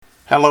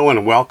Hello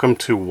and welcome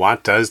to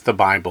What Does the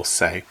Bible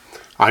Say?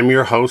 I'm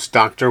your host,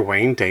 Dr.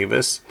 Wayne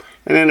Davis,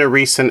 and in a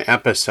recent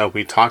episode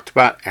we talked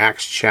about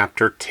Acts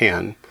chapter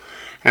 10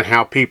 and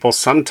how people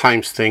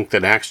sometimes think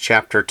that Acts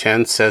chapter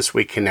 10 says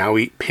we can now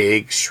eat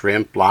pigs,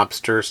 shrimp,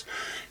 lobsters,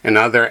 and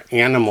other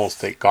animals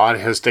that God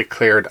has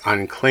declared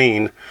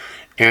unclean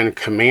and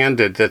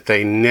commanded that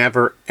they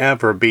never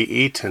ever be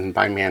eaten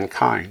by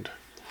mankind.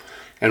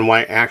 And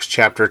why Acts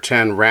chapter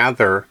 10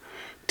 rather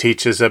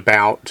teaches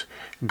about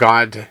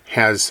God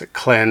has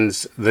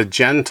cleansed the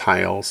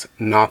Gentiles,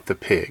 not the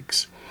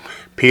pigs.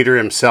 Peter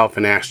himself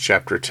in Acts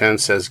chapter 10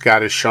 says,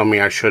 God has shown me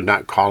I should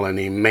not call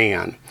any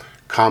man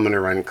common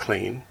or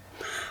unclean.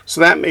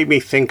 So that made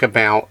me think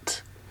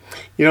about,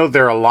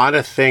 there are a lot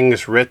of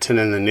things written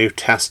in the New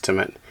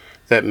Testament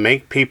that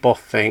make people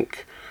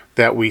think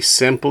that we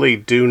simply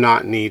do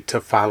not need to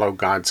follow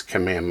God's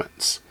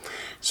commandments.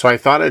 So I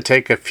thought I'd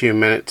take a few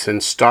minutes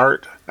and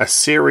start a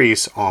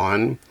series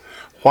on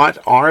what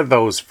are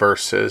those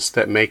verses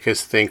that make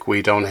us think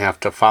we don't have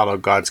to follow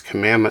God's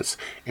commandments,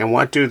 and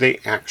what do they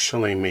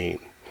actually mean?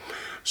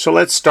 So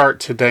let's start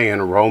today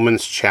in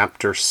Romans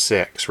chapter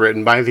 6,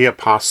 written by the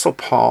Apostle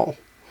Paul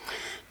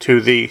to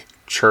the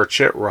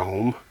church at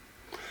Rome.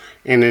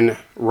 And in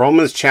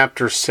Romans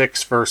chapter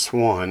 6, verse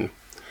 1,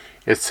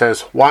 it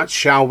says, What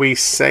shall we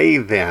say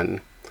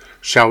then?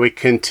 Shall we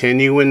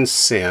continue in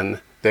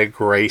sin that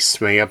grace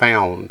may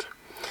abound?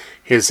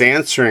 His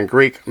answer in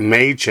Greek,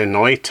 me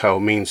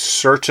genoito, means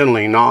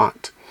certainly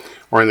not.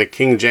 Or in the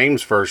King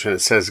James Version, it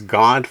says,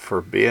 God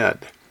forbid.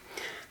 It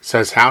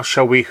says, how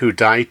shall we who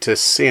died to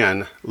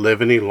sin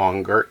live any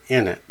longer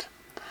in it?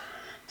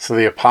 So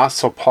the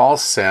Apostle Paul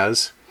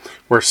says,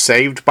 we're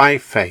saved by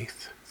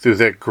faith through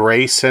the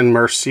grace and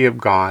mercy of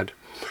God,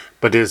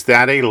 but is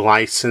that a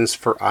license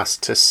for us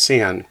to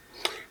sin?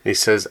 He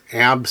says,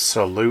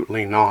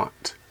 absolutely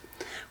not.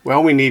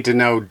 Well, we need to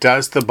know,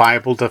 does the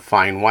Bible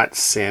define what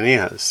sin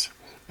is?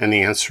 And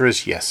the answer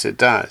is yes, it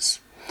does.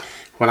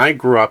 When I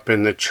grew up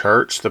in the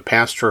church, the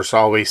pastors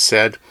always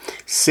said,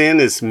 sin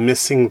is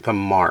missing the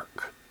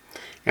mark.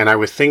 And I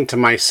would think to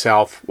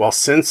myself, well,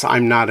 since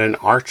I'm not an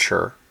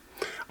archer,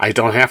 I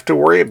don't have to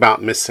worry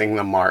about missing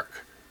the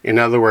mark. In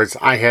other words,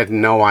 I had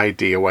no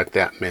idea what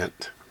that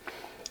meant.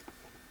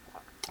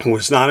 It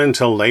was not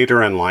until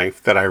later in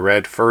life that I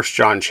read 1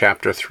 John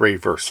chapter 3,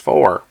 verse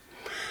 4,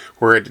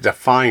 where it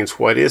defines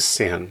what is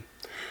sin.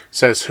 It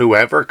says,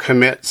 whoever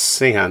commits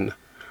sin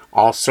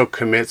also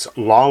commits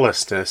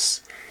lawlessness,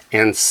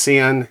 and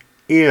sin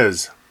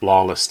is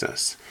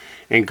lawlessness.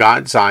 In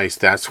God's eyes,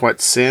 that's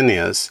what sin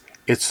is.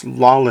 It's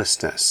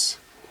lawlessness.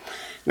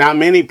 Now,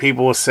 many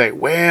people will say,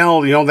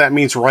 well, that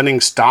means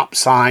running stop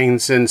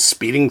signs and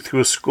speeding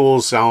through school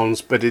zones,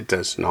 but it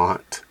does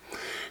not.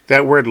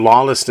 That word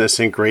lawlessness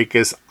in Greek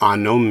is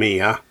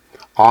anomia.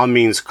 A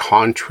means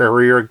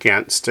contrary or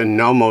against, and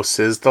nomos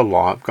is the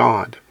law of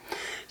God.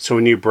 So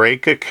when you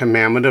break a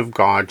commandment of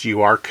God,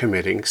 you are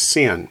committing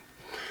sin.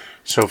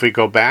 So if we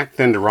go back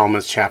then to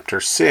Romans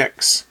chapter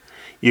 6,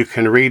 you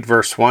can read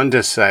verse 1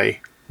 to say,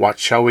 what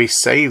shall we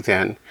say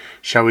then?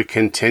 Shall we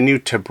continue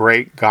to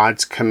break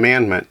God's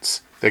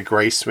commandments that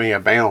grace may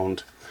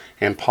abound?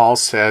 And Paul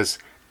says,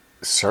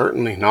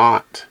 certainly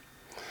not.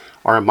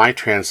 Or in my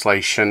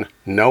translation,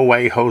 no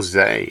way,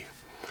 Jose.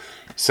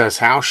 It says,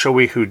 how shall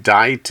we who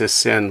died to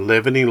sin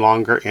live any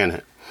longer in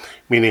it?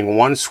 Meaning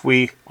once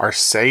we are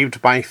saved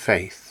by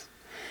faith,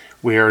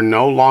 we are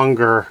no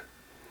longer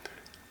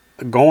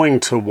going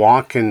to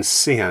walk in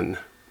sin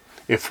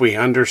if we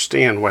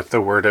understand what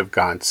the Word of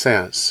God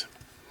says.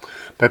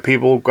 But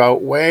people go,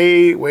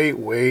 wait,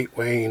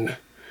 Wayne.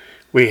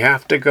 We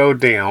have to go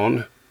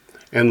down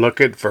and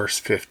look at verse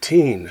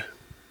 15.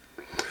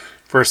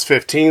 Verse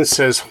 15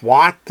 says,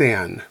 what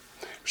then?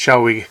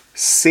 Shall we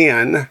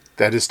sin,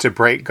 that is to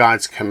break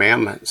God's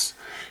commandments,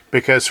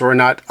 because we're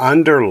not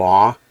under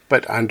law,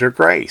 but under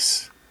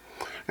grace?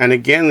 And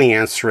again, the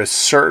answer is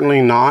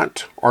certainly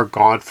not, or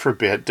God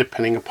forbid,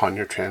 depending upon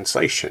your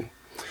translation.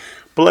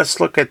 But let's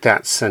look at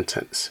that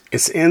sentence.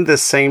 It's in the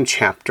same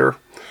chapter,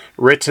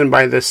 written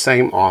by the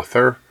same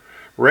author,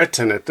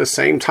 written at the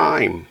same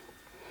time.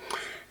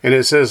 And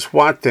it says,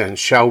 what then?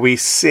 Shall we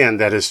sin,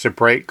 that is to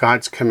break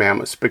God's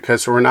commandments,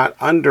 because we're not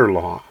under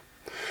law?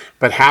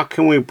 But how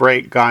can we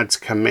break God's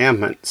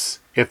commandments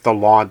if the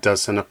law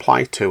doesn't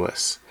apply to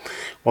us?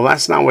 Well,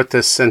 that's not what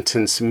this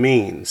sentence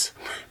means.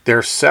 There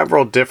are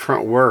several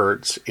different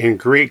words in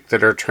Greek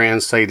that are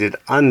translated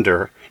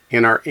under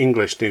in our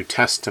English New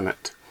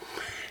Testament.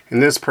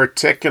 And this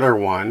particular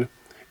one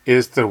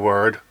is the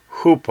word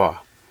hupa.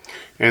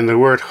 And the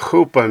word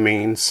hupa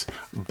means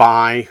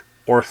by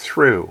or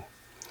through.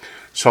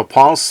 So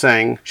Paul's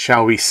saying,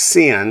 shall we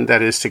sin,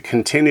 that is to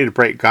continue to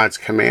break God's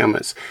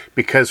commandments,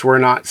 because we're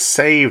not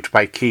saved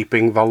by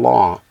keeping the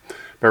law,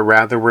 but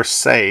rather we're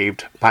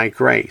saved by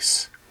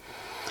grace.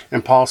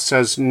 And Paul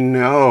says,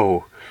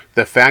 no,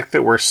 the fact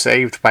that we're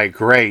saved by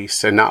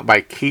grace and not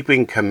by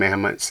keeping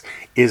commandments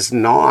is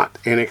not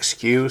an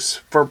excuse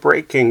for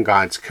breaking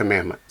God's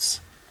commandments.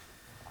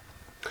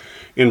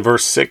 In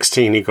verse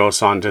 16, he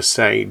goes on to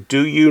say,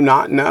 do you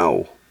not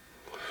know?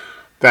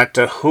 that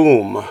to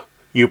whom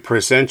you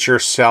present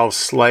yourselves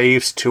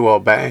slaves to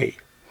obey.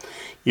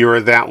 You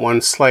are that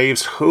one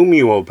slaves whom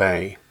you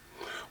obey,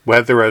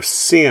 whether of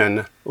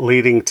sin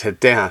leading to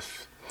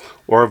death,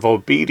 or of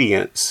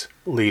obedience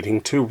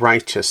leading to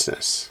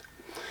righteousness.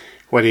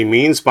 What he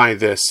means by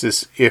this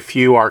is if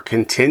you are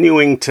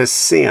continuing to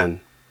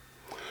sin,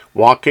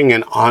 walking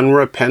in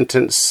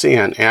unrepentant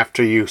sin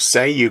after you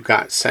say you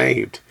got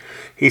saved,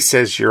 he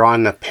says you're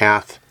on the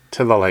path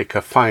to the lake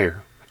of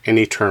fire and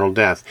eternal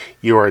death.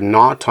 You are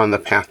not on the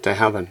path to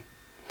heaven.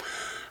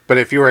 But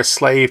if you're a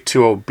slave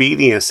to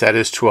obedience, that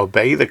is to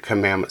obey the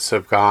commandments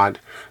of God,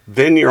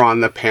 then you're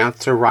on the path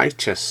to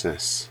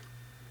righteousness.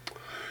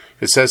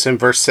 It says in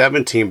verse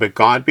 17, but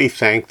God be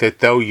thanked that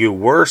though you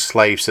were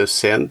slaves of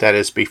sin, that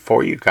is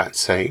before you got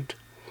saved,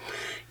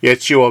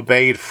 yet you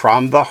obeyed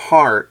from the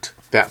heart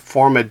that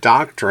form of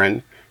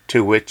doctrine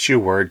to which you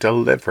were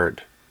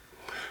delivered.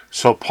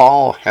 So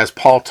has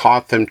Paul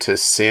taught them to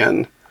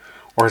sin,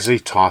 or has he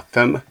taught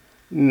them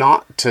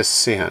not to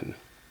sin?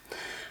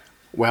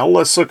 Well,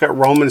 let's look at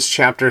Romans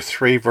chapter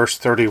 3, verse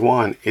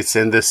 31. It's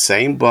in the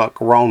same book,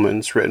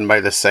 Romans, written by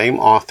the same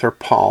author,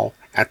 Paul,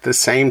 at the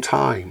same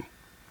time.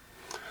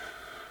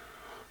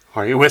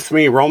 Are you with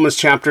me? Romans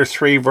chapter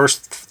 3, verse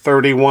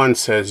 31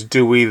 says,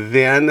 do we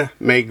then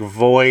make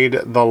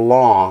void the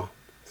law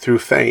through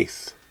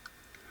faith?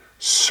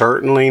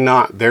 Certainly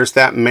not. There's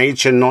that me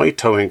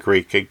genoito in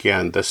Greek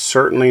again. The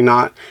certainly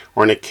not,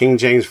 or in a King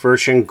James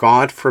Version,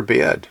 God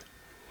forbid.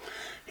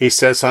 He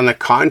says, on the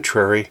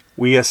contrary,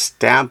 we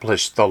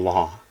establish the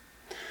law.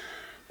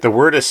 The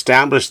word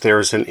established there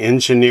is an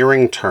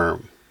engineering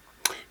term.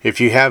 If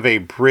you have a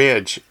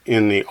bridge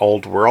in the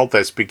old world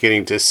that's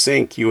beginning to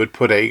sink, you would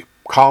put a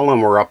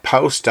column or a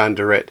post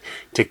under it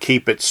to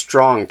keep it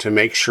strong, to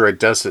make sure it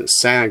doesn't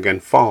sag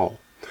and fall.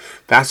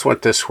 That's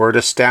what this word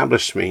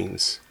established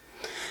means.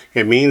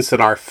 It means that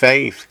our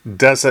faith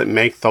doesn't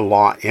make the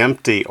law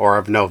empty or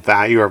of no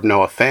value or of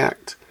no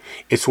effect.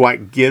 It's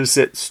what gives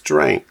it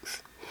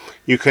strength.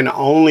 You can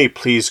only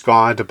please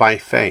God by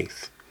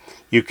faith.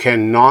 You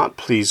cannot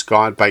please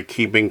God by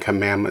keeping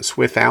commandments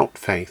without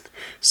faith.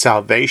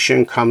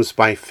 Salvation comes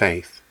by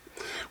faith.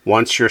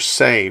 Once you're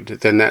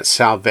saved, then that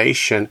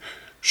salvation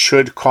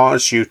should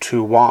cause you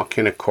to walk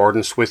in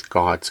accordance with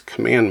God's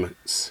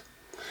commandments.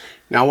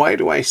 Now, why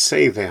do I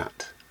say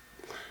that?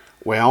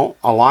 Well,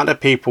 a lot of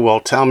people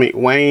will tell me,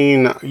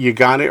 Wayne, you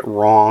got it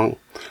wrong.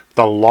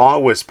 The law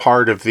was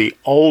part of the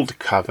old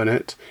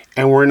covenant,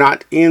 and we're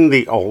not in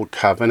the old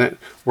covenant,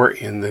 we're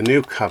in the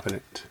new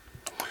covenant.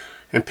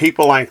 And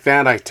people like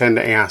that, I tend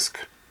to ask,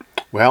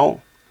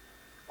 well,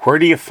 where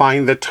do you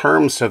find the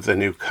terms of the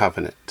new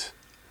covenant?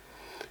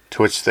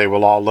 To which they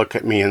will all look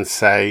at me and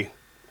say,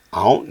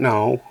 I don't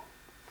know.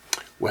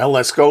 Well,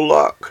 let's go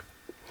look.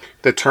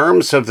 The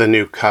terms of the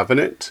new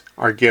covenant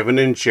are given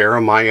in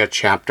Jeremiah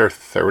chapter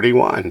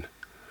 31,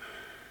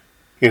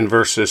 in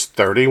verses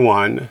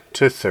 31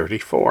 to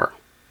 34.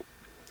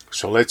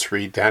 So let's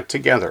read that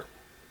together.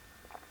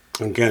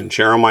 Again,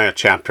 Jeremiah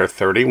chapter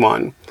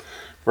 31,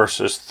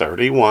 verses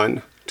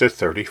 31 to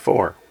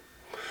 34.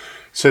 It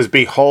says,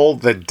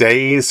 behold, the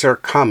days are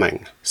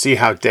coming. See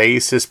how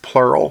days is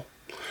plural?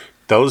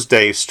 Those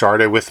days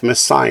started with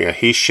Messiah.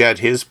 He shed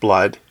his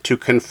blood to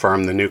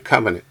confirm the new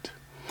covenant.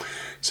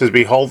 It says,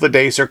 behold, the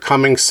days are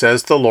coming,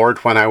 says the Lord,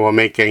 when I will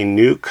make a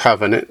new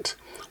covenant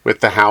with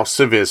the house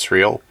of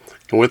Israel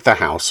and with the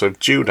house of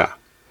Judah.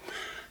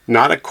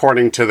 Not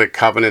according to the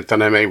covenant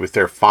that I made with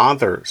their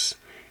fathers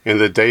in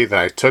the day that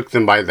I took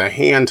them by the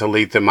hand to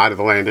lead them out of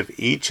the land of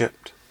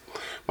Egypt.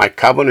 My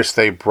covenants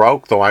they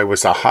broke, though I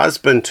was a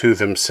husband to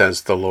them,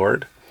 says the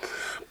Lord.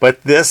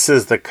 But this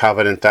is the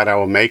covenant that I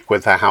will make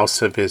with the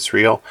house of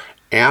Israel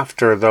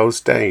after those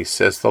days,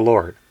 says the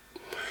Lord.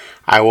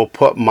 I will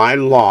put my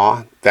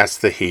law, that's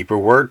the Hebrew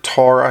word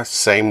Torah,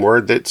 same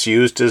word that's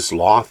used as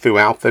law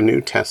throughout the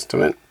New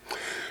Testament.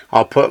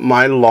 I'll put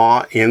my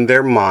law in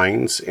their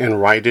minds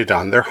and write it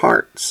on their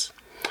hearts.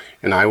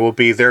 And I will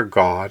be their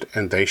God,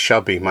 and they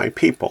shall be my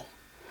people.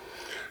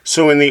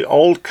 So in the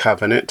Old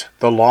Covenant,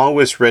 the law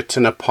was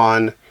written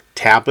upon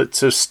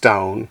tablets of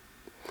stone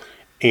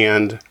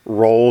and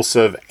rolls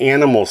of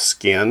animal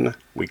skin,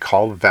 we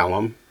call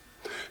vellum.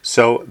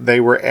 So they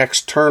were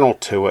external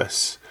to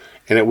us,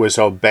 and it was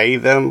obey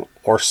them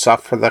or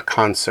suffer the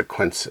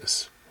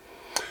consequences.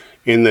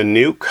 In the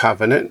New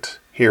Covenant,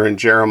 here in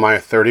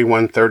Jeremiah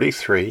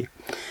 31:33,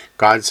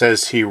 God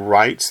says he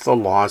writes the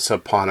laws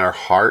upon our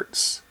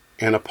hearts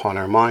and upon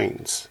our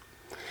minds.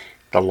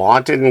 The law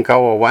didn't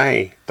go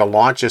away. The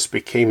law just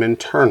became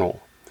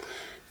internal.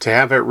 To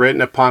have it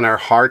written upon our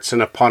hearts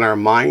and upon our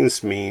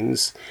minds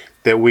means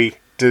that we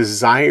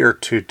desire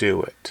to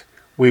do it.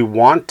 We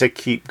want to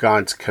keep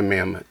God's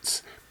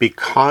commandments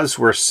because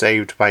we're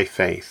saved by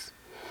faith.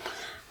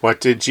 What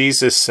did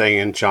Jesus say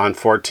in John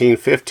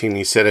 14:15?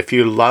 He said, if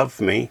you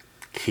love me,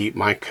 keep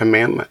my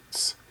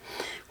commandments.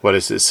 What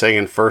does it say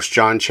in 1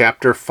 John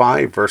chapter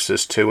 5,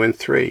 verses 2 and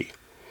 3?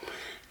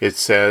 It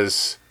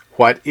says,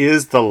 what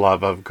is the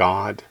love of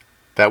God?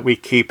 That we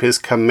keep his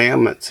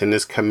commandments, and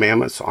his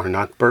commandments are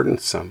not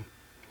burdensome.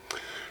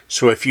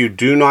 So if you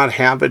do not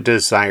have a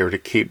desire to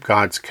keep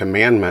God's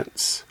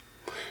commandments,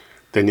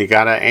 then you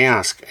got to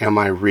ask, am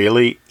I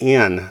really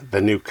in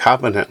the new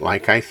covenant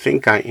like I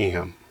think I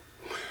am?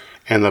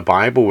 And the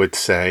Bible would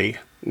say,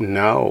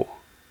 no.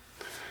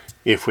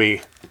 If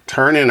we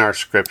turn in our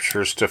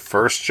scriptures to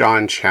 1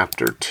 John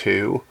chapter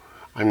 2,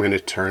 I'm going to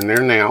turn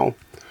there now.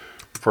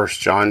 1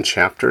 John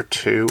chapter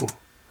 2,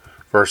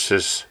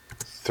 verses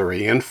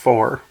 3 and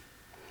 4.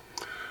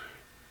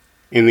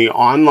 In the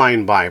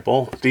online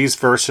Bible, these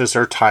verses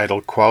are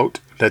titled, quote,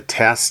 "The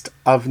Test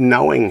of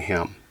Knowing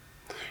Him."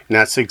 And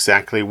that's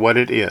exactly what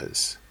it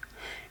is.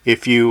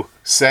 If you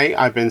say,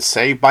 I've been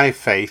saved by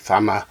faith,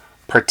 I'm a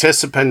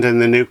participant in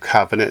the new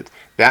covenant,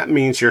 that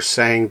means you're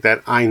saying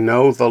that I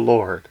know the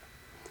Lord.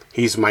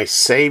 He's my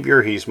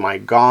Savior, He's my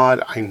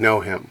God, I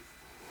know Him.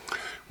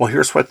 Well,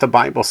 here's what the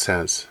Bible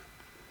says.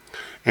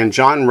 And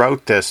John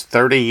wrote this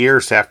 30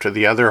 years after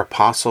the other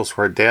apostles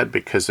were dead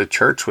because the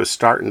church was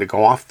starting to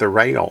go off the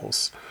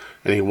rails,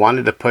 and he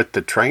wanted to put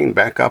the train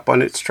back up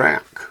on its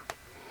track.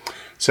 It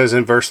says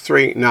in verse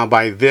 3, "Now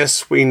by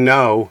this we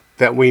know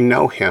that we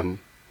know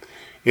Him,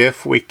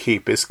 if we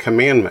keep His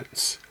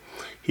commandments.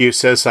 He who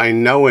says, I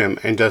know Him,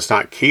 and does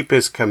not keep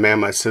His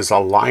commandments is a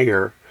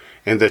liar,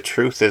 and the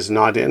truth is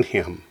not in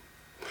him."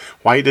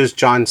 Why does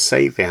John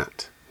say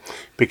that?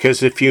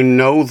 Because if you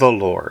know the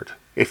Lord,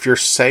 if you're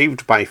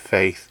saved by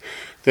faith,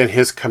 then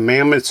His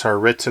commandments are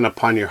written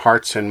upon your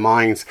hearts and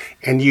minds,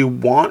 and you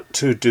want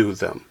to do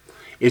them.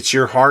 It's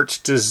your heart's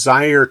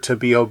desire to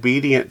be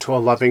obedient to a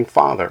loving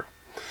Father.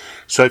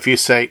 So if you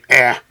say,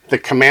 the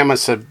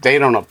commandments, they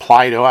don't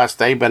apply to us,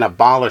 they've been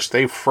abolished,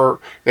 they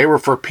were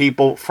for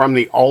people from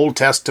the Old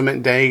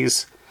Testament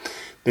days,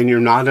 then you're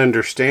not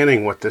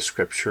understanding what the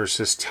Scriptures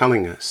is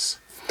telling us.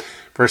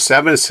 Verse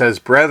 7 says,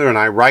 "Brethren,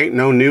 I write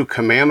no new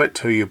commandment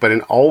to you, but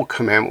an old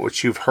commandment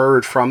which you've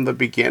heard from the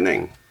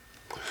beginning."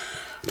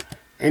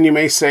 And you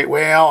may say,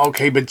 well,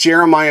 okay, but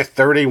Jeremiah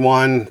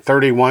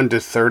 31 to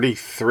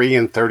 33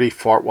 and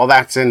 34, well,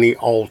 that's in the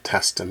Old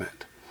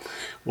Testament.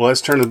 Well,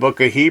 let's turn to the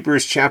book of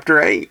Hebrews chapter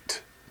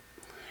 8.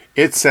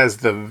 It says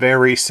the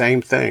very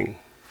same thing.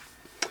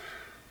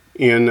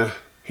 In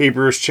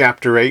Hebrews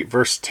chapter 8,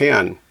 verse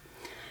 10,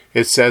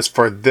 it says,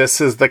 "For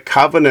this is the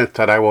covenant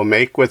that I will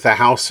make with the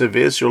house of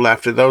Israel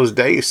after those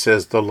days,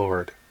 says the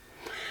Lord.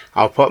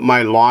 I'll put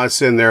my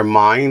laws in their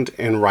mind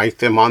and write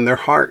them on their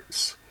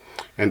hearts.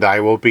 And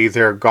I will be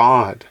their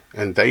God,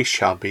 and they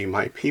shall be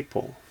my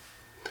people."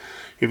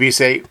 If you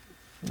say,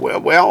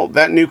 well,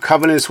 that new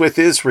covenant is with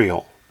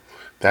Israel.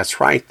 That's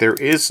right, there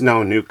is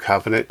no new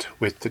covenant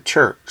with the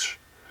church.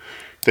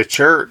 The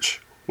church,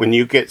 when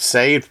you get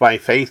saved by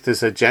faith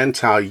as a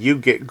Gentile, you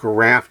get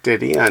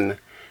grafted in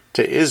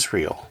to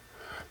Israel.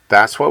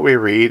 That's what we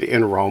read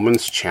in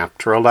Romans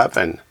chapter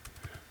 11.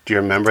 Do you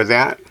remember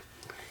that?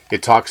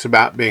 It talks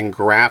about being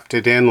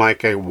grafted in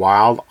like a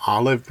wild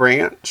olive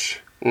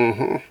branch.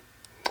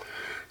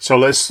 So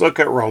let's look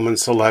at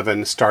Romans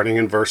 11, starting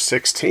in verse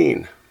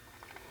 16.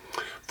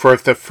 "For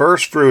if the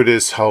first fruit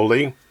is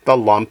holy, the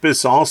lump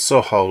is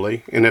also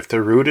holy, and if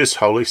the root is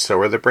holy, so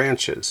are the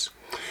branches.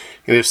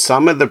 And if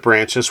some of the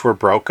branches were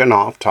broken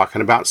off,"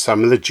 talking about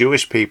some of the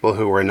Jewish people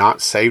who were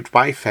not saved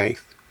by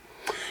faith,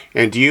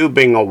 "and you,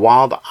 being a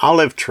wild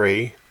olive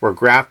tree, were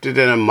grafted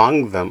in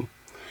among them,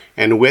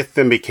 and with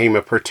them became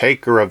a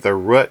partaker of the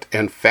root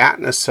and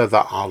fatness of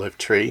the olive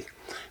tree,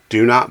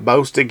 do not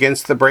boast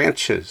against the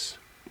branches.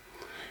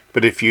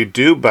 But if you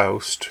do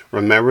boast,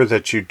 remember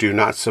that you do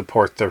not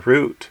support the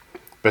root,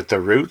 but the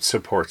root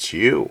supports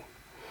you.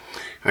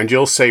 And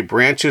you'll say,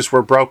 branches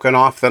were broken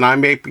off that I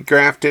may be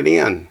grafted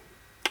in."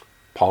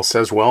 Paul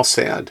says, well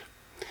said.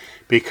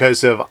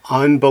 Because of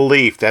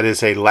unbelief, that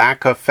is a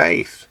lack of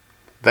faith,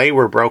 they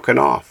were broken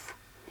off.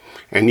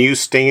 And you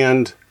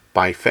stand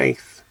by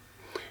faith.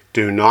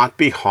 Do not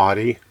be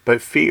haughty,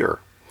 but fear.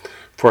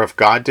 For if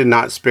God did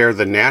not spare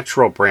the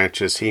natural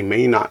branches, He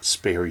may not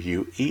spare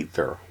you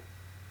either.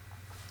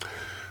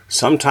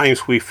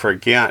 Sometimes we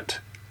forget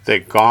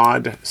that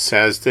God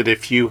says that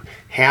if you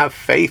have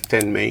faith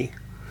in me,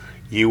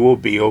 you will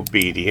be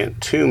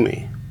obedient to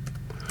me.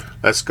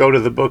 Let's go to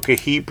the book of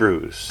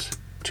Hebrews,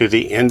 to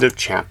the end of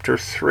chapter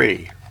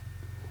 3.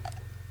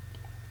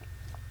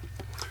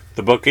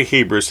 The book of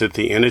Hebrews at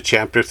the end of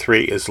chapter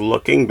 3 is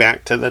looking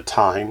back to the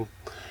time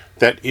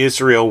that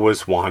Israel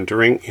was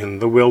wandering in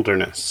the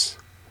wilderness.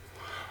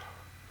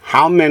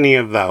 How many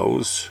of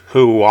those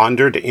who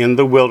wandered in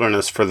the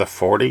wilderness for the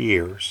 40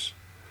 years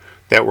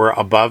that were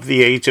above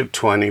the age of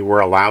 20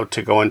 were allowed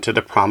to go into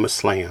the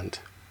promised land?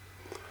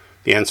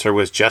 The answer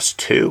was just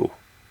 2.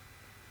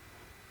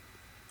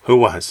 Who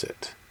was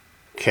it?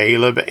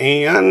 Caleb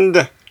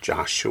and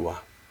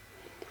Joshua.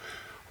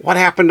 What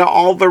happened to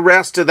all the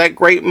rest of that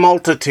great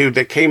multitude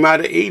that came out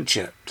of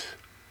Egypt?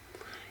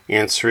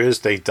 Answer is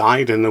they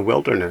died in the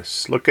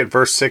wilderness. Look at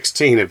verse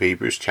 16 of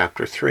Hebrews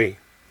chapter 3.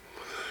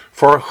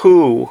 "For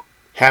who,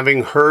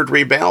 having heard,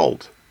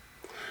 rebelled?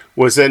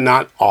 Was it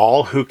not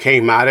all who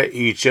came out of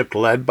Egypt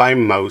led by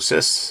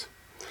Moses?"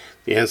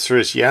 The answer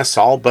is yes,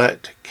 all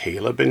but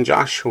Caleb and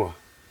Joshua.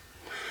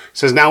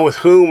 says, now with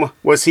whom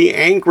was he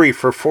angry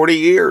for 40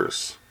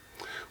 years?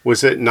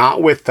 Was it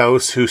not with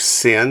those who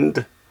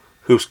sinned,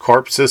 whose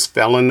corpses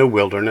fell in the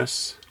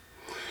wilderness?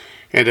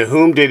 And to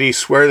whom did he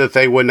swear that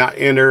they would not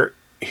enter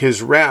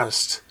his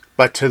rest,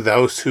 but to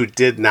those who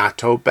did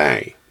not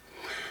obey?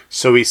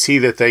 So we see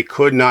that they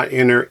could not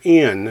enter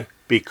in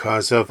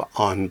because of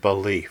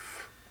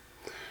unbelief.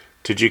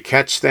 Did you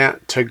catch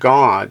that? To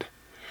God,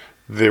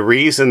 the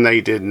reason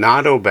they did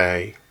not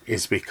obey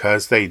is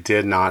because they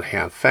did not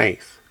have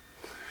faith.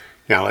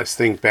 Now let's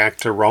think back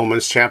to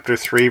Romans chapter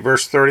 3,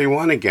 verse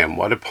 31 again.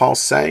 What did Paul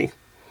say?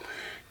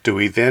 Do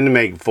we then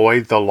make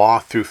void the law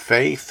through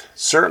faith?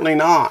 Certainly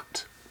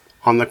not.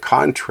 On the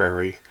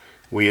contrary,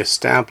 we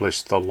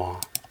establish the law.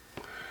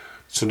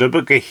 So in the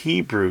book of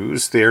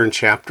Hebrews, there in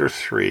chapter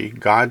 3,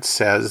 God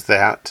says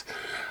that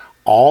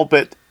all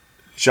but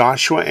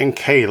Joshua and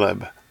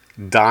Caleb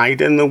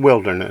died in the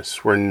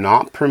wilderness, were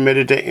not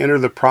permitted to enter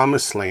the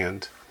promised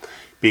land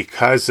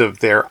because of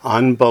their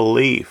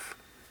unbelief,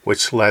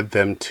 which led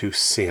them to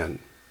sin.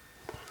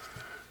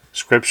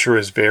 Scripture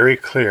is very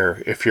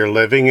clear. If you're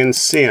living in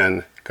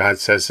sin, God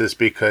says it's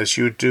because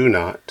you do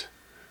not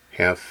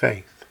have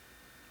faith.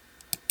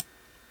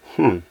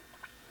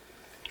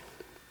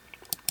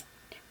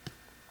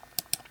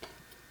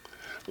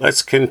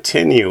 Let's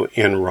continue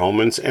in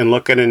Romans and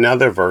look at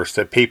another verse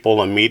that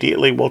people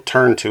immediately will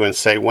turn to and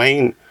say,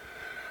 Wayne,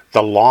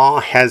 the law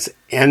has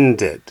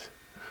ended.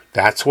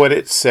 That's what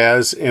it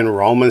says in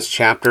Romans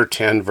chapter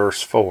 10,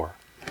 verse 4,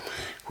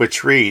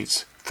 which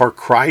reads, For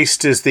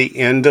Christ is the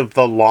end of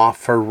the law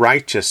for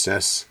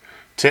righteousness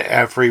to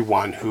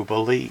everyone who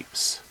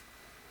believes.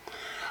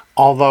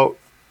 Although,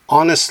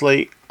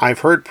 honestly, I've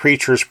heard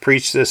preachers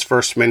preach this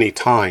verse many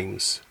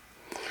times,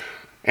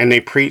 and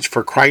they preach,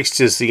 for Christ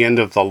is the end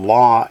of the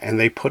law, and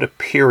they put a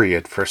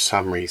period for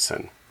some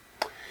reason,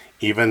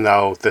 even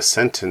though the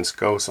sentence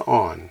goes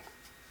on.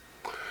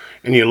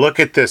 And you look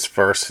at this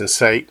verse and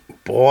say,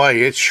 boy,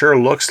 it sure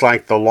looks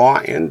like the law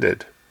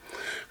ended,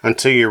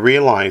 until you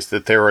realize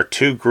that there are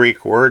two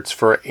Greek words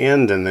for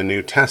end in the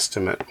New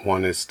Testament.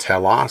 One is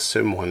telos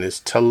and one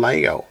is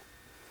teleo.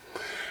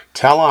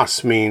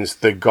 Telos means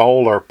the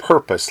goal or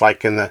purpose,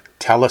 like in the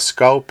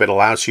telescope. It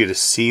allows you to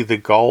see the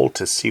goal,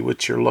 to see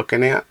what you're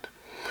looking at.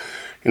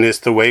 And it's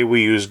the way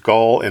we use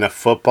goal in a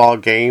football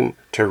game.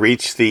 To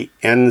reach the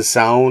end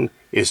zone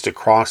is to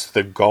cross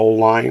the goal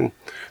line.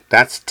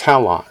 That's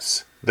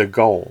telos, the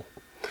goal.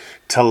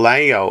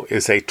 Teleo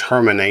is a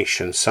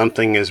termination.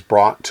 Something is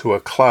brought to a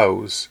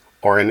close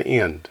or an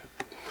end.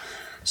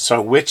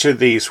 So which of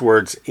these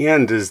words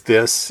end is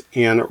this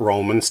in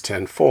Romans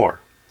 10:4?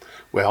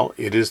 Well,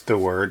 it is the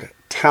word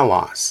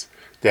telos.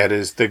 That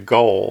is the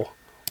goal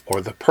or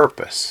the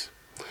purpose.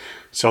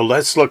 So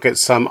let's look at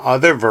some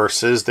other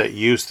verses that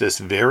use this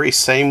very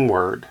same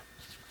word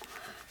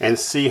and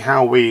see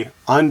how we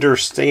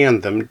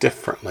understand them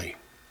differently.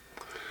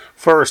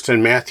 First,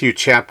 in Matthew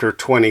chapter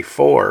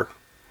 24,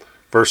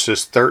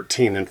 verses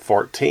 13 and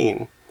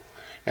 14,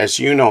 as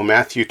you know,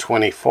 Matthew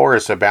 24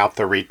 is about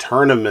the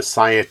return of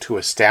Messiah to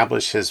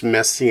establish his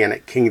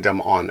messianic kingdom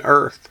on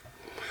earth.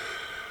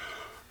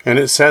 And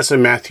it says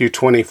in Matthew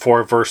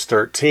 24, verse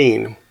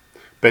 13,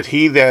 But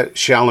he that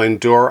shall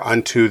endure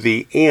unto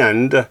the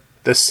end,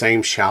 the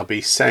same shall be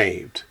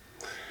saved.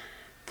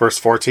 Verse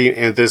 14,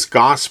 And this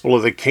gospel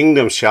of the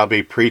kingdom shall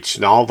be preached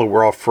in all the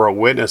world for a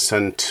witness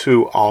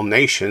unto all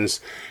nations,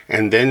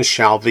 and then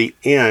shall the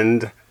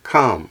end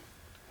come.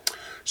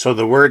 So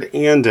the word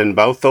end in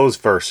both those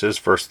verses,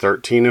 verse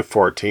 13 and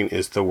 14,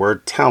 is the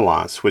word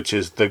telos, which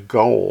is the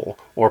goal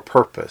or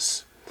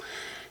purpose.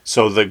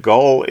 So the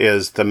goal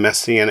is the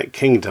messianic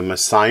kingdom,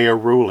 Messiah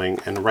ruling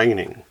and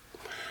reigning.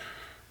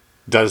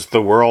 Does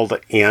the world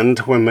end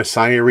when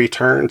Messiah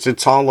returns?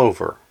 It's all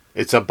over.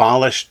 It's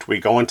abolished.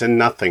 We go into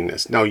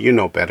nothingness. No, you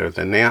know better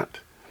than that.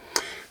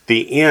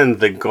 The end,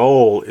 the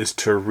goal, is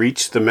to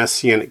reach the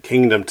messianic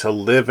kingdom, to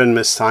live in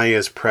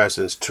Messiah's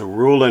presence, to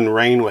rule and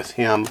reign with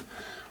him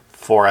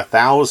for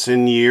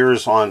 1,000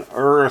 years on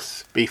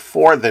earth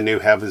before the new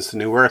heavens, the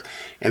new earth,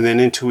 and then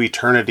into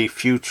eternity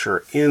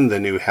future in the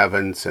new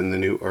heavens and the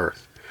new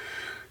earth.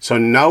 So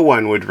no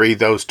one would read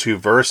those two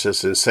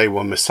verses and say,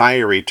 when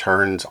Messiah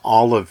returns,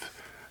 all of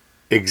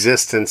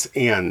existence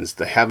ends.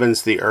 The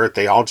heavens, the earth,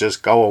 they all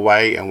just go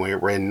away and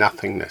we're in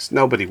nothingness.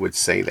 Nobody would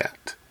say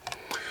that.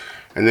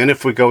 And then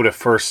if we go to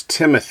 1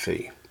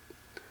 Timothy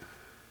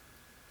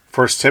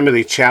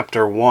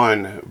chapter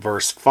 1,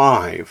 verse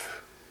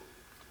 5,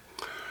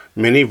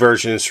 many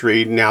versions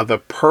read, Now the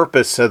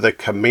purpose of the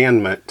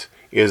commandment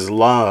is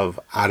love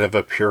out of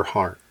a pure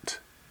heart.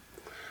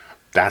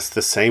 That's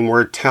the same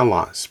word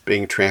telos,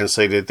 being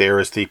translated there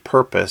as the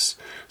purpose.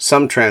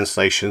 Some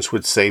translations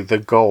would say the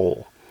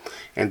goal.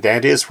 And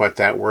that is what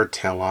that word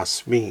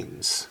telos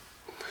means.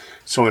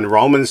 So in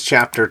Romans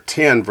chapter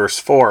 10, verse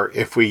 4,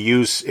 if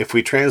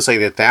we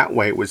translate it that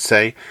way, it would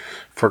say,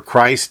 For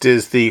Christ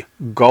is the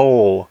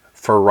goal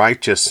for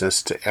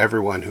righteousness to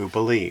everyone who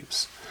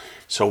believes.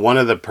 So one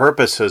of the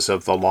purposes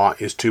of the law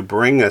is to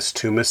bring us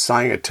to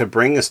Messiah, to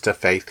bring us to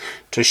faith,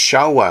 to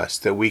show us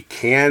that we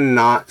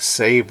cannot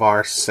save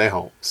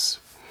ourselves.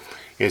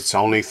 It's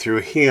only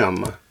through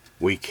Him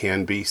we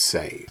can be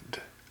saved.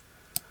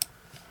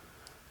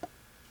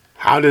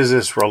 How does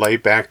this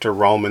relate back to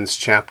Romans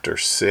chapter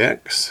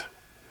 6?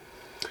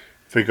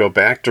 If we go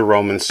back to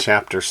Romans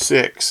chapter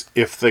 6,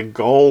 if the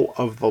goal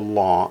of the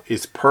law,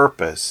 its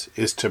purpose,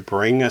 is to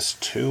bring us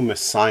to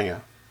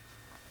Messiah,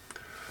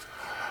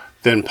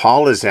 then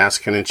Paul is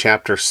asking in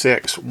chapter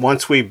 6,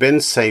 once we've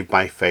been saved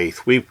by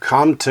faith, we've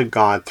come to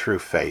God through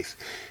faith,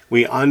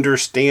 we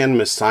understand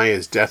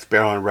Messiah's death,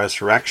 burial, and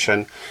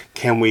resurrection,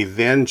 can we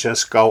then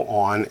just go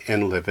on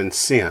and live in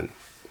sin?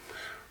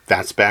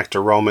 That's back to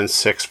Romans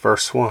 6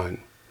 verse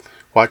 1.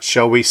 What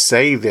shall we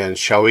say then?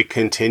 Shall we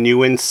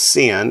continue in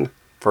sin?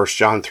 1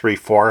 John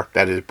 3:4,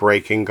 that is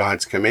breaking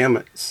God's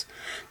commandments,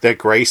 that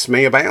grace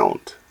may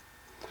abound.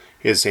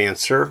 His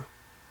answer,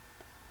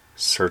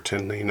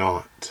 certainly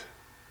not.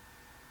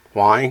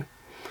 Why?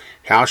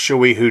 How shall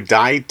we who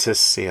died to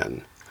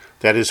sin?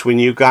 That is, when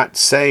you got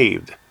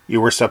saved,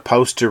 you were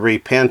supposed to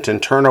repent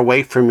and turn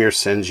away from your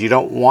sins. You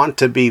don't want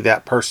to be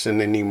that person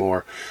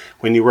anymore.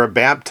 When you were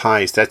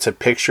baptized, that's a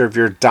picture of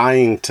your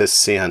dying to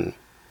sin.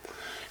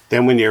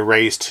 Then when you're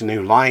raised to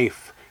new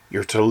life,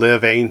 you're to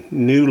live a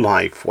new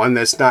life, one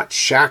that's not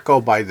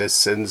shackled by the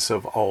sins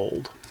of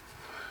old.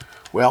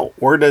 Well,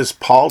 where does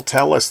Paul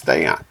tell us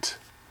that?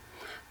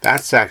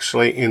 That's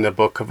actually in the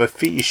book of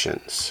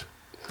Ephesians.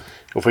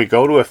 If we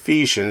go to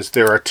Ephesians,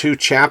 there are 2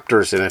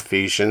 chapters in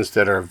Ephesians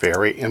that are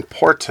very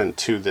important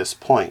to this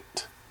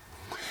point.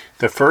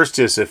 The first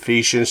is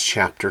Ephesians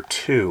chapter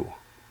 2.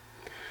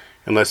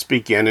 And let's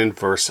begin in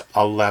verse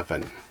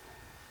 11.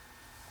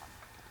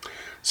 It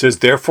says,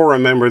 therefore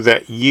remember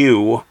that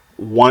you,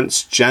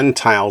 once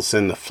Gentiles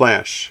in the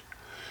flesh.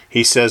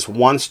 He says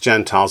once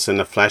Gentiles in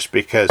the flesh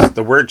because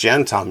the word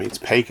Gentile means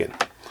pagan.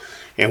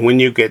 And when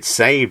you get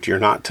saved, you're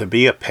not to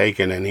be a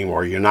pagan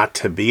anymore. You're not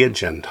to be a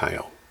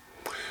Gentile.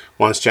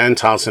 Once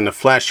Gentiles in the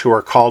flesh, who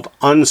are called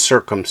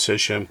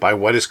uncircumcision by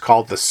what is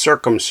called the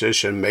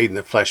circumcision made in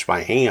the flesh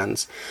by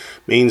hands,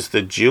 means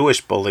the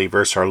Jewish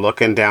believers are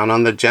looking down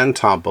on the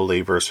Gentile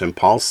believers, and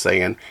Paul's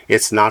saying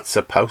it's not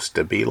supposed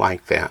to be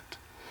like that.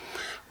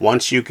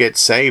 Once you get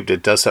saved,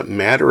 it doesn't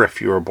matter if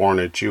you were born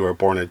a Jew or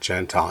born a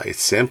Gentile. It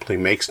simply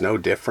makes no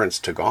difference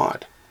to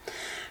God.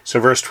 So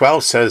verse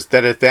 12 says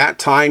that at that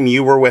time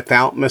you were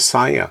without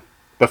Messiah.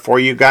 Before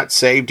you got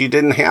saved, you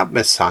didn't have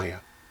Messiah.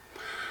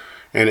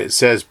 And it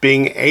says,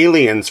 being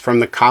aliens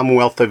from the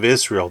commonwealth of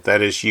Israel, that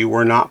is, you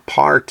were not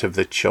part of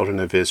the children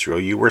of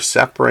Israel. You were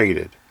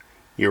separated.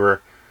 You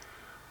were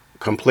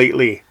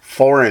completely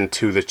foreign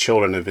to the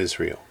children of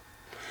Israel.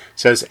 It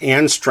says,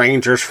 and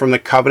strangers from the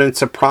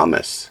covenants of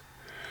promise.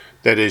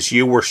 That is,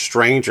 you were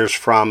strangers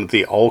from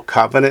the old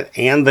covenant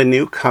and the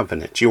new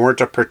covenant. You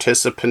weren't a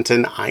participant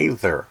in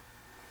either,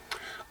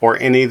 or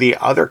any of the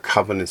other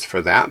covenants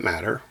for that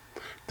matter,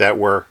 that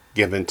were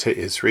given to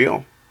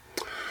Israel.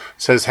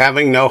 It says,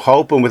 having no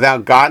hope and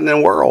without God in the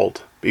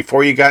world.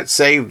 Before you got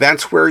saved,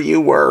 that's where you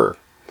were.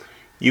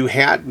 You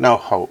had no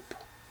hope.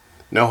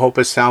 No hope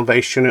of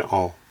salvation at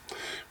all.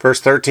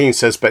 Verse 13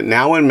 says, but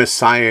now in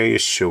Messiah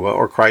Yeshua,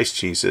 or Christ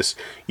Jesus,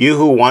 you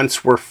who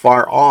once were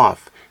far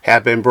off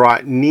have been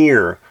brought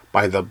near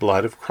by the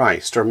blood of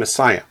Christ, or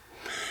Messiah.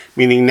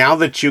 Meaning now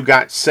that you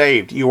got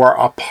saved, you are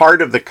a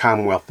part of the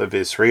commonwealth of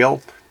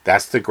Israel.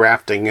 That's the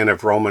grafting in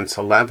of Romans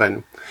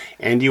 11.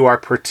 And you are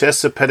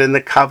participant in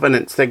the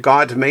covenants that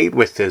God made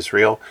with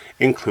Israel,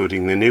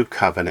 including the new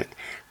covenant.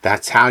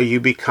 That's how you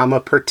become a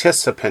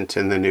participant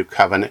in the new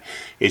covenant,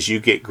 is you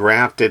get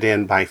grafted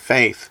in by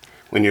faith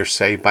when you're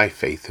saved by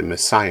faith in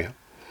Messiah.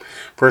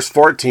 Verse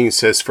 14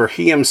 says, for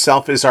he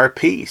himself is our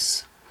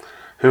peace,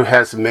 who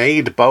has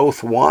made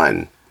both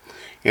one,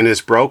 and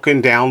has broken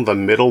down the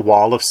middle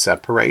wall of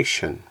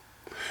separation.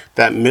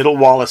 That middle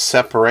wall of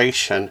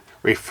separation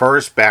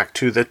refers back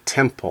to the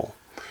temple.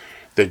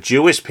 The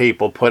Jewish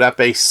people put up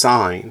a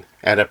sign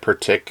at a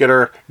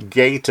particular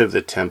gate of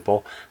the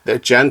temple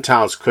that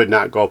Gentiles could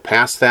not go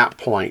past that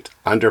point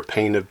under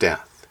pain of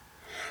death.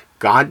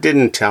 God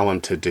didn't tell them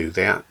to do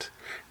that.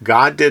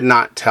 God did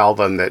not tell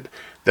them that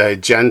the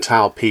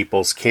Gentile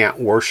peoples can't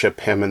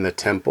worship him in the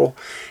temple.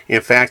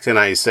 In fact, in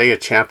Isaiah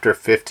chapter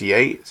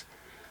 58,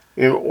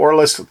 or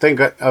let's think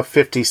of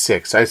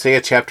 56, Isaiah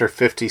chapter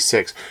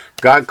 56,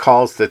 God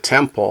calls the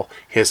temple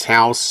his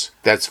house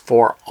that's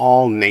for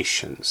all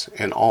nations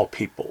and all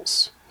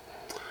peoples.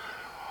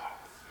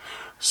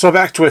 So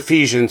back to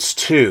Ephesians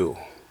 2,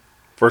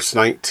 verse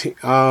 19.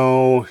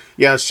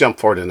 Let's jump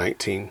forward to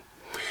 19.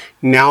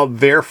 Now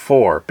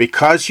therefore,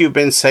 because you've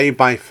been saved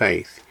by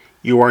faith,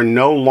 you are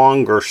no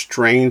longer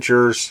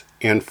strangers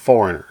and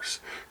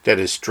foreigners. That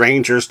is,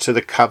 strangers to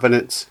the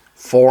covenants,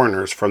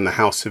 foreigners from the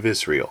house of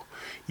Israel.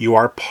 You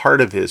are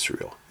part of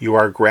Israel. You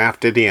are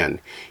grafted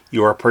in.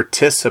 You are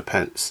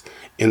participants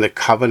in the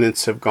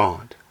covenants of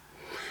God.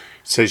 It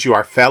says you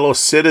are fellow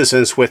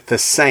citizens with the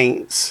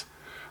saints.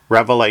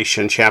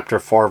 Revelation chapter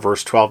 4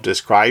 verse 12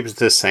 describes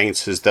the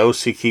saints as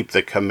those who keep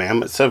the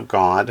commandments of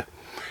God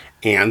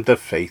and the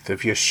faith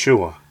of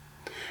Yeshua.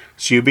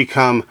 So you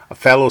become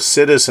fellow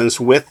citizens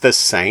with the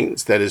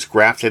saints, that is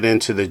grafted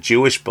into the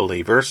Jewish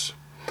believers,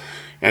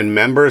 and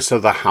members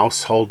of the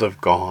household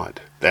of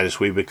God. That is,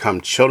 we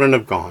become children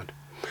of God,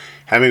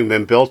 having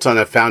been built on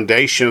the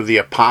foundation of the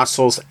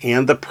apostles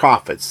and the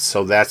prophets.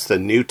 So that's the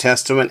New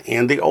Testament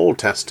and the Old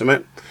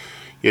Testament.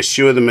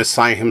 Yeshua the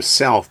Messiah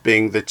himself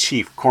being the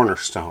chief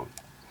cornerstone.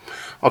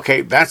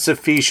 Okay, that's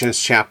Ephesians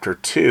chapter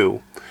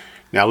 2.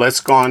 Now let's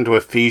go on to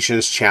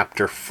Ephesians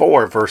chapter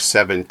 4, verse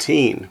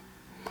 17,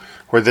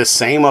 where the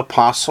same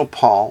Apostle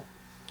Paul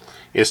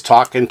is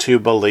talking to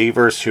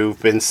believers who've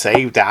been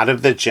saved out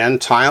of the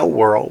Gentile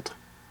world.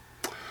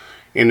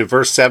 In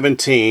verse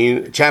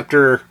 17,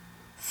 chapter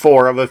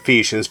 4 of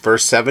Ephesians,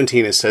 verse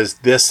 17, it says,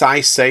 "This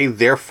I say,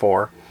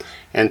 therefore,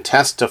 and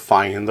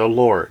testify in the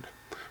Lord."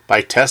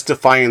 By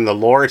testifying in the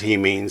Lord, he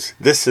means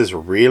this is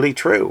really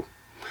true,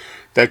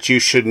 that you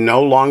should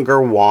no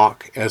longer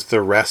walk as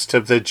the rest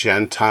of the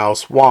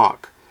Gentiles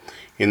walk,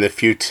 in the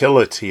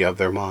futility of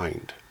their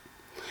mind.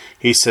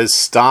 He says,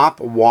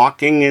 stop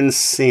walking in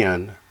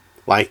sin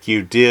like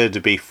you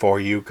did before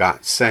you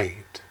got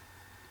saved.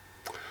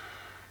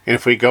 And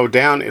if we go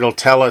down, it'll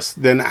tell us,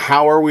 then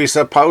how are we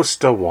supposed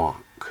to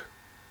walk?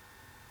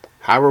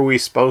 How are we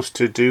supposed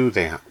to do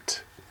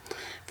that?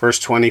 Verse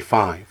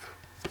 25.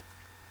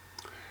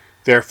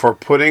 Therefore,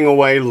 putting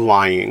away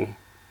lying,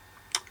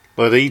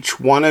 let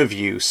each one of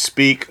you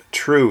speak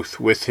truth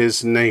with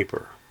his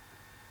neighbor,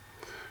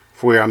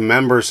 for we are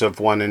members of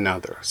one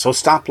another. So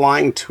stop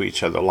lying to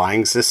each other.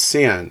 Lying's a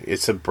sin.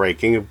 It's a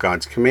breaking of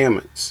God's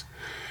commandments.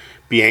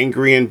 Be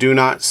angry and do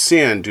not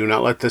sin. Do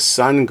not let the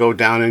sun go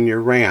down in your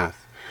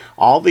wrath.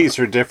 All these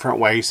are different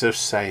ways of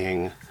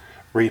saying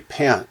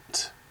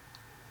repent.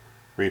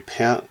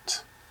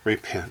 Repent.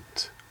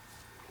 Repent.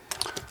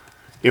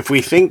 If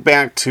we think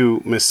back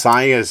to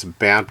Messiah's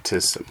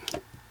baptism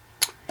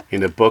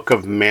in the book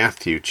of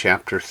Matthew,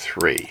 chapter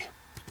 3,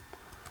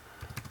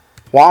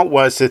 what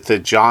was it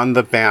that John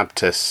the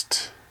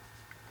Baptist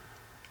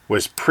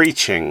was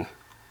preaching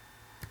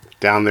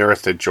down there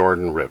at the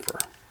Jordan River?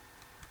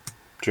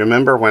 Do you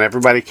remember when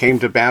everybody came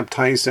to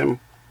baptize him?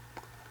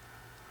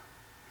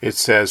 It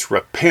says,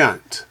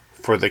 repent,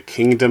 for the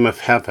kingdom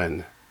of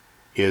heaven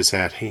is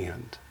at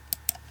hand.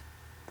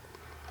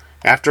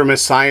 After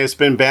Messiah has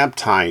been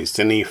baptized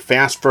and he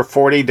fasts for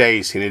 40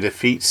 days and he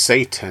defeats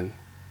Satan,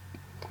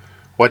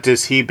 what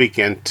does he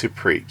begin to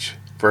preach?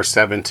 Verse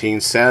 17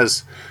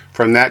 says,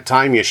 from that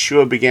time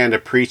Yeshua began to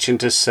preach and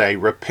to say,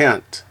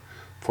 repent,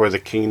 for the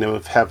kingdom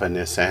of heaven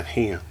is at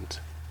hand.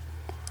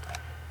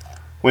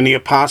 When the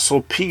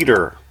Apostle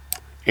Peter,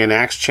 in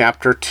Acts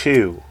chapter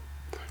 2,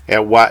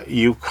 at what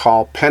you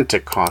call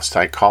Pentecost,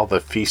 I call the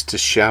Feast of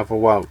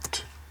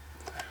Shavuot,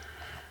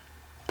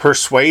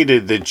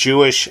 persuaded the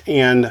Jewish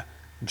and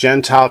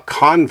Gentile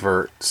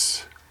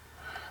converts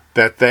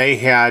that they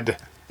had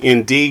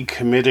indeed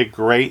committed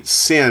great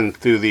sin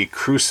through the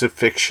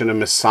crucifixion of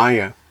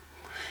Messiah,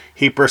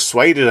 he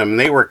persuaded them.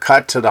 They were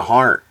cut to the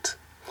heart.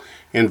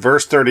 In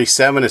verse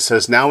 37 it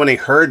says, now when they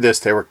heard this,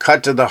 they were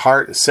cut to the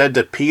heart and said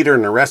to Peter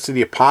and the rest of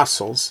the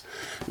apostles,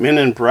 men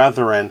and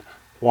brethren,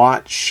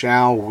 what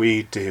shall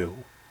we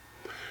do?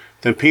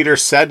 Then Peter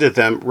said to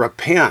them,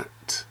 repent,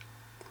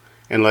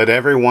 and let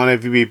every one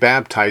of you be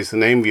baptized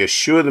in the name of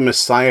Yeshua the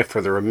Messiah for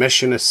the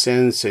remission of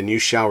sins, and you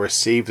shall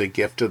receive the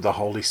gift of the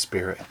Holy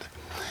Spirit.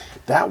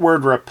 That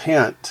word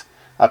repent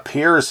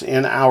appears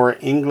in our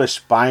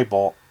English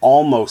Bible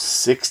almost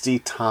 60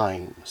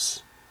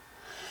 times.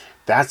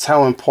 That's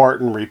how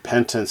important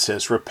repentance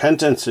is.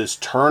 Repentance is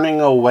turning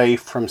away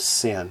from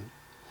sin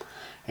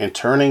and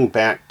turning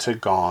back to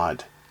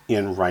God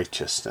in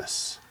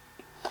righteousness.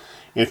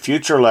 In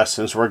future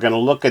lessons, we're going to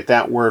look at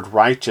that word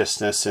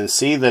righteousness and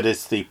see that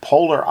it's the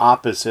polar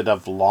opposite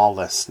of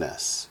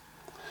lawlessness.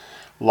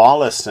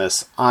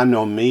 Lawlessness,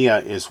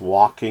 anomia, is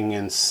walking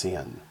in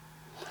sin.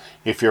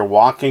 If you're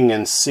walking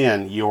in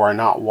sin, you are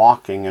not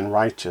walking in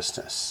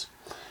righteousness.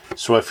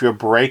 So if you're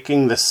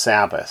breaking the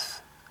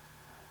Sabbath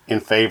in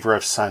favor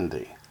of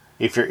Sunday,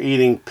 if you're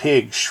eating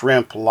pig,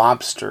 shrimp,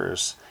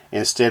 lobsters,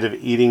 instead of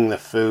eating the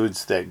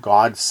foods that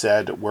God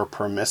said were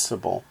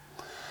permissible,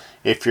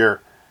 if you're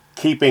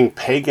keeping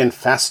pagan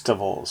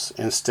festivals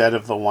instead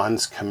of the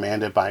ones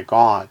commanded by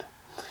God,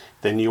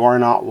 then you are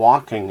not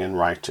walking in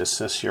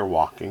righteousness, you're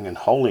walking in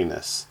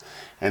holiness.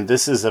 And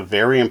this is a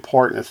very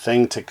important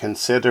thing to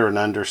consider and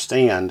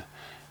understand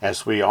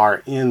as we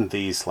are in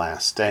these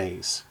last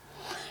days.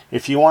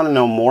 If you want to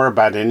know more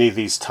about any of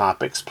these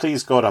topics,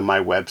 please go to my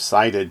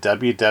website at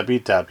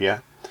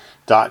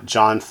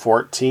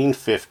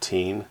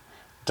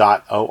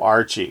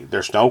www.john1415.org.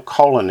 There's no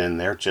colon in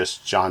there,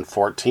 just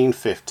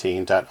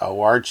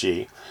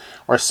john1415.org.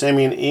 Or send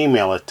me an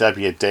email at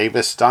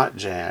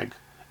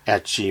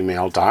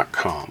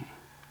wdavis.jag@gmail.com.